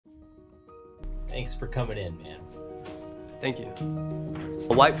Thanks for coming in, man. Thank you.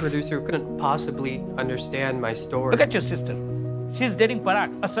 A white producer couldn't possibly understand my story. Look at your sister. She's dating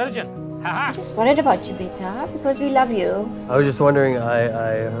Parag, a surgeon. I'm just worried about you, beta, because we love you. I was just wondering,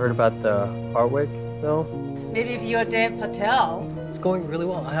 I heard about the Hardwick, though. Maybe if you're Dev Patel. It's going really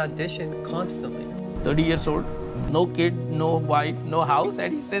well. I audition constantly. 30 years old, no kid, no wife, no house,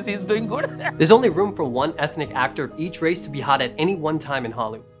 and he says he's doing good. There's only room for one ethnic actor of each race to be hot at any one time in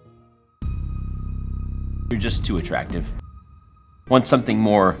Hollywood. You're just too attractive. Want something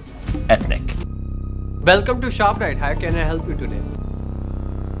more ethnic. Welcome to ShopRite. How can I help you today?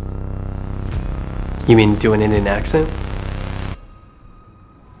 You mean doing it in an accent?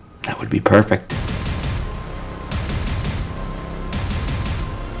 That would be perfect.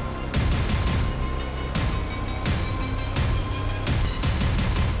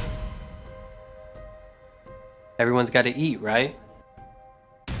 Everyone's got to eat, right?